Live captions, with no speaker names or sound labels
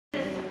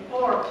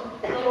before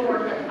the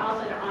Lord, but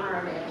also to honor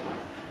our veterans.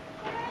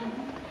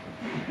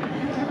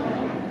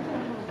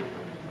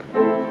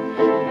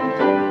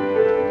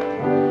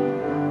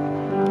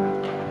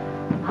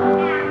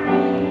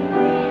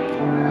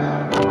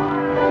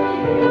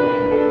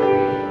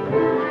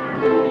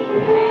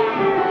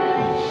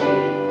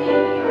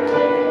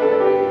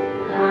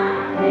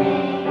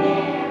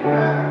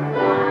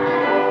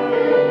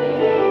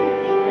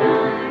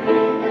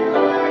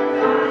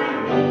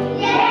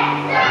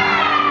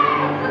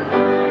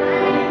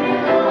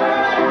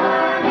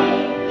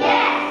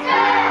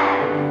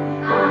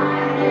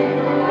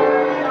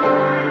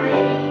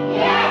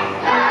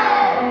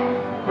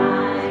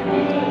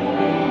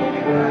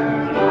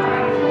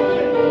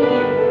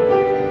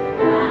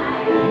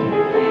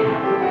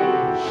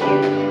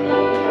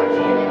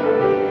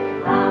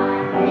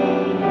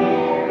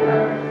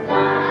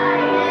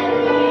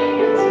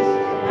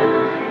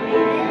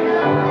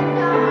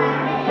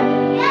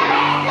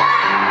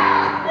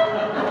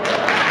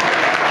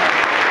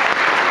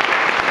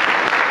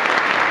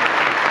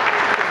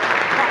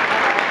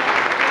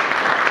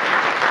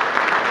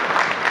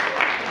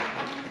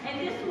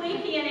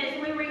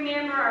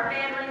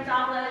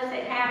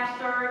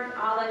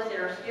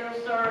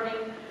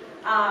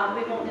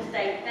 We want to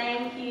say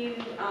thank you.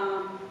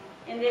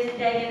 In this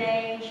day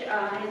and age,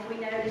 as we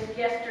noticed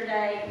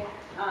yesterday,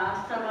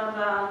 some of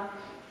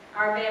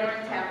our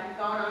veterans have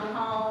gone on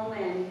home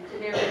and to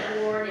their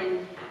reward,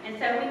 and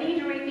so we need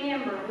to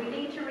remember. We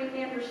need to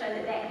remember so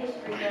that that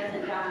history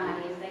doesn't die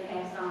as they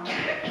pass on.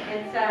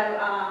 And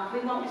so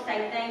we want to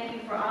say thank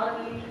you for all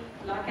of you,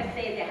 like I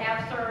said, that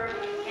have served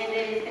and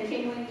that is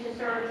continuing to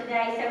serve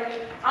today.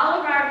 So all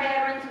of our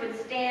veterans would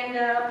stand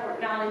up or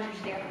acknowledge your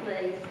step,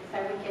 please,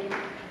 so we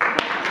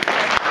can.